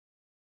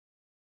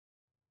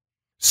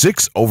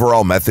6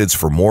 overall methods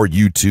for more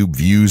YouTube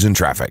views and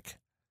traffic.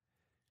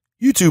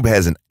 YouTube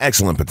has an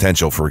excellent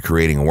potential for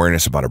creating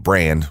awareness about a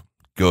brand,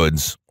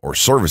 goods, or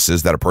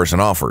services that a person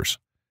offers.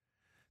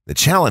 The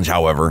challenge,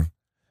 however,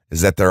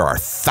 is that there are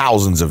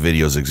thousands of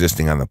videos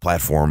existing on the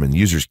platform and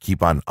users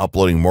keep on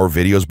uploading more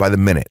videos by the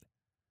minute.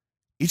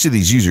 Each of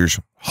these users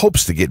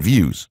hopes to get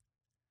views.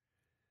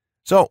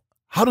 So,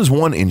 how does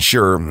one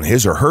ensure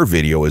his or her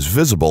video is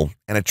visible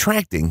and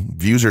attracting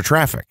views or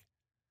traffic?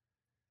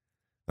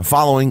 The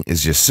following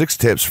is just 6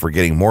 tips for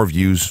getting more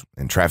views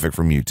and traffic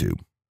from YouTube.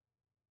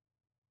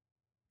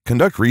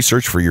 Conduct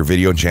research for your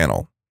video and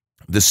channel.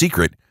 The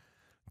secret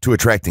to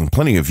attracting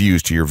plenty of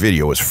views to your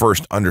video is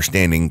first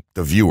understanding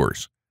the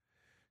viewers.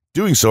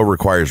 Doing so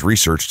requires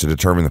research to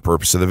determine the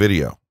purpose of the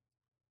video,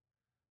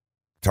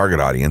 target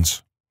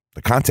audience,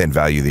 the content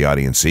value the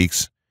audience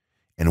seeks,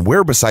 and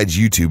where besides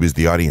YouTube is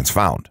the audience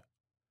found.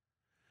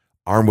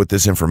 Armed with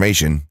this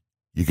information,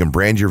 you can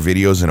brand your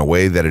videos in a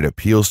way that it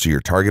appeals to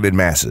your targeted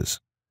masses.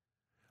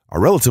 A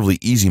relatively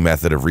easy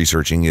method of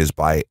researching is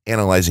by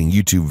analyzing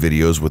YouTube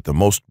videos with the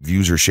most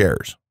views or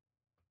shares.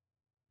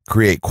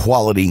 Create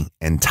quality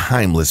and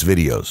timeless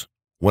videos.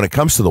 When it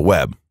comes to the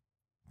web,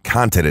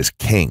 content is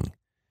king.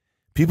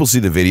 People see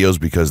the videos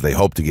because they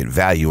hope to get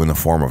value in the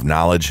form of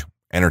knowledge,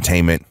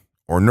 entertainment,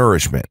 or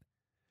nourishment.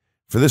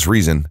 For this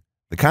reason,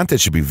 the content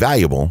should be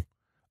valuable,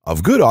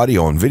 of good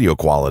audio and video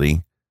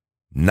quality,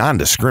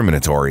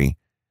 non-discriminatory,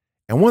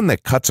 and one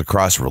that cuts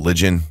across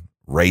religion,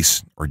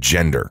 race, or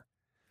gender.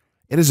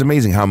 It is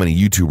amazing how many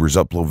YouTubers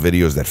upload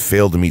videos that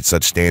fail to meet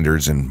such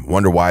standards and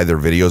wonder why their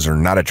videos are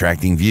not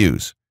attracting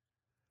views.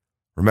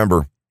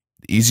 Remember,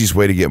 the easiest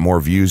way to get more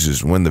views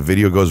is when the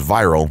video goes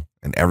viral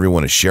and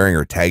everyone is sharing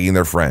or tagging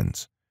their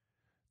friends.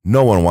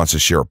 No one wants to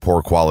share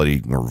poor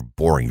quality or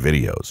boring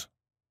videos.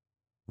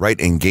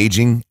 Write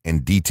engaging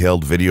and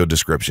detailed video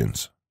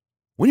descriptions.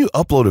 When you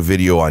upload a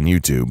video on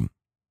YouTube,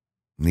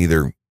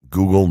 neither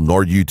Google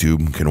nor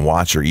YouTube can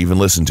watch or even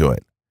listen to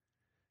it.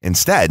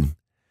 Instead,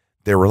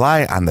 they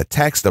rely on the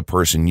text a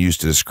person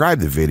used to describe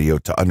the video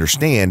to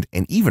understand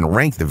and even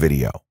rank the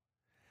video.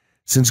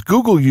 Since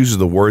Google uses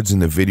the words in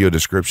the video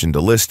description to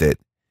list it,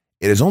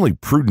 it is only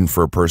prudent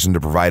for a person to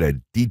provide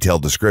a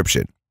detailed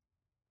description.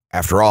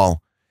 After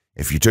all,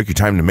 if you took your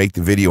time to make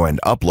the video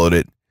and upload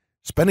it,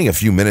 spending a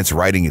few minutes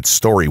writing its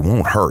story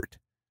won't hurt.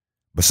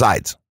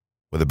 Besides,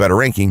 with a better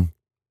ranking,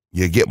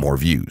 you get more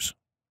views.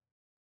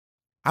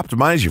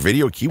 Optimize your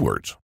video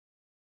keywords.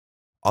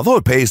 Although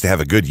it pays to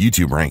have a good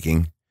YouTube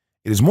ranking,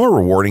 it is more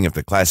rewarding if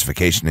the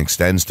classification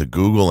extends to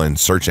Google and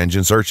search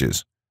engine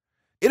searches.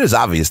 It is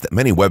obvious that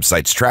many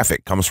websites'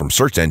 traffic comes from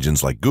search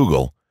engines like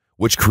Google,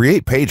 which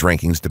create page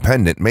rankings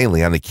dependent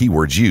mainly on the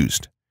keywords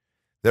used.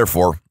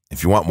 Therefore,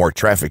 if you want more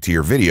traffic to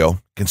your video,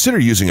 consider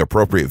using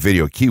appropriate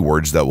video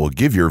keywords that will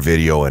give your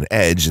video an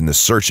edge in the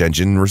search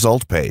engine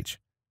result page.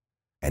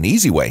 An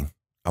easy way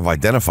of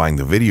identifying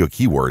the video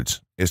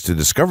keywords is to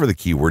discover the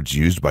keywords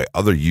used by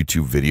other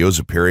YouTube videos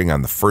appearing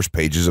on the first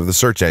pages of the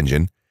search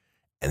engine,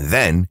 and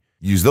then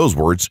use those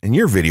words in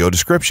your video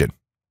description.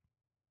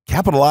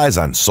 Capitalize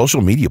on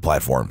social media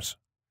platforms.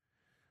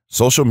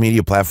 Social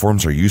media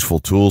platforms are useful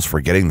tools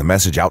for getting the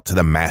message out to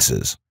the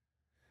masses.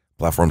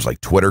 Platforms like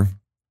Twitter,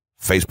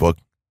 Facebook,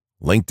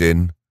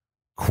 LinkedIn,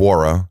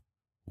 Quora,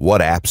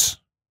 WhatsApp,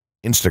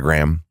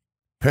 Instagram,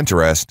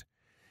 Pinterest,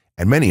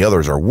 and many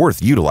others are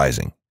worth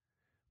utilizing.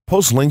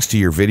 Post links to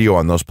your video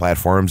on those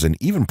platforms and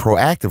even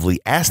proactively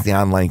ask the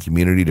online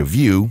community to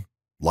view,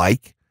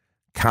 like,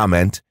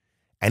 comment,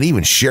 and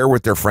even share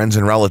with their friends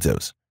and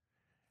relatives.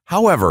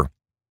 However,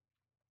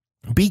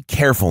 be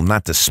careful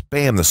not to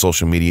spam the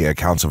social media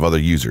accounts of other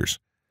users.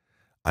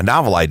 A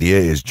novel idea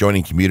is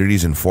joining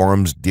communities and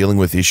forums dealing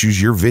with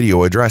issues your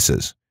video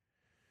addresses.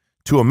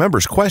 To a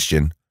member's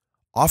question,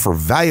 offer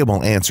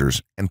valuable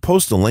answers and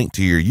post a link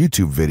to your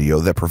YouTube video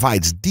that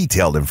provides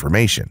detailed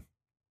information.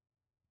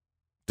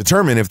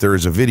 Determine if there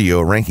is a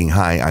video ranking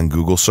high on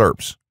Google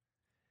SERPs.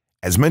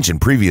 As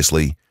mentioned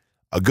previously,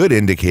 a good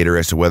indicator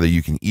as to whether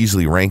you can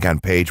easily rank on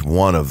page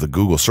 1 of the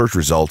Google search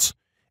results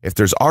if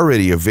there's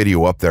already a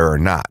video up there or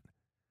not.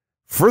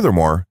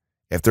 Furthermore,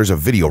 if there's a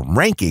video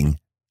ranking,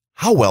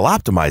 how well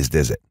optimized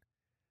is it?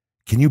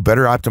 Can you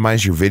better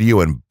optimize your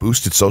video and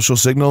boost its social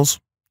signals?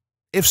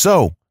 If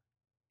so,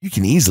 you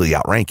can easily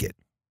outrank it.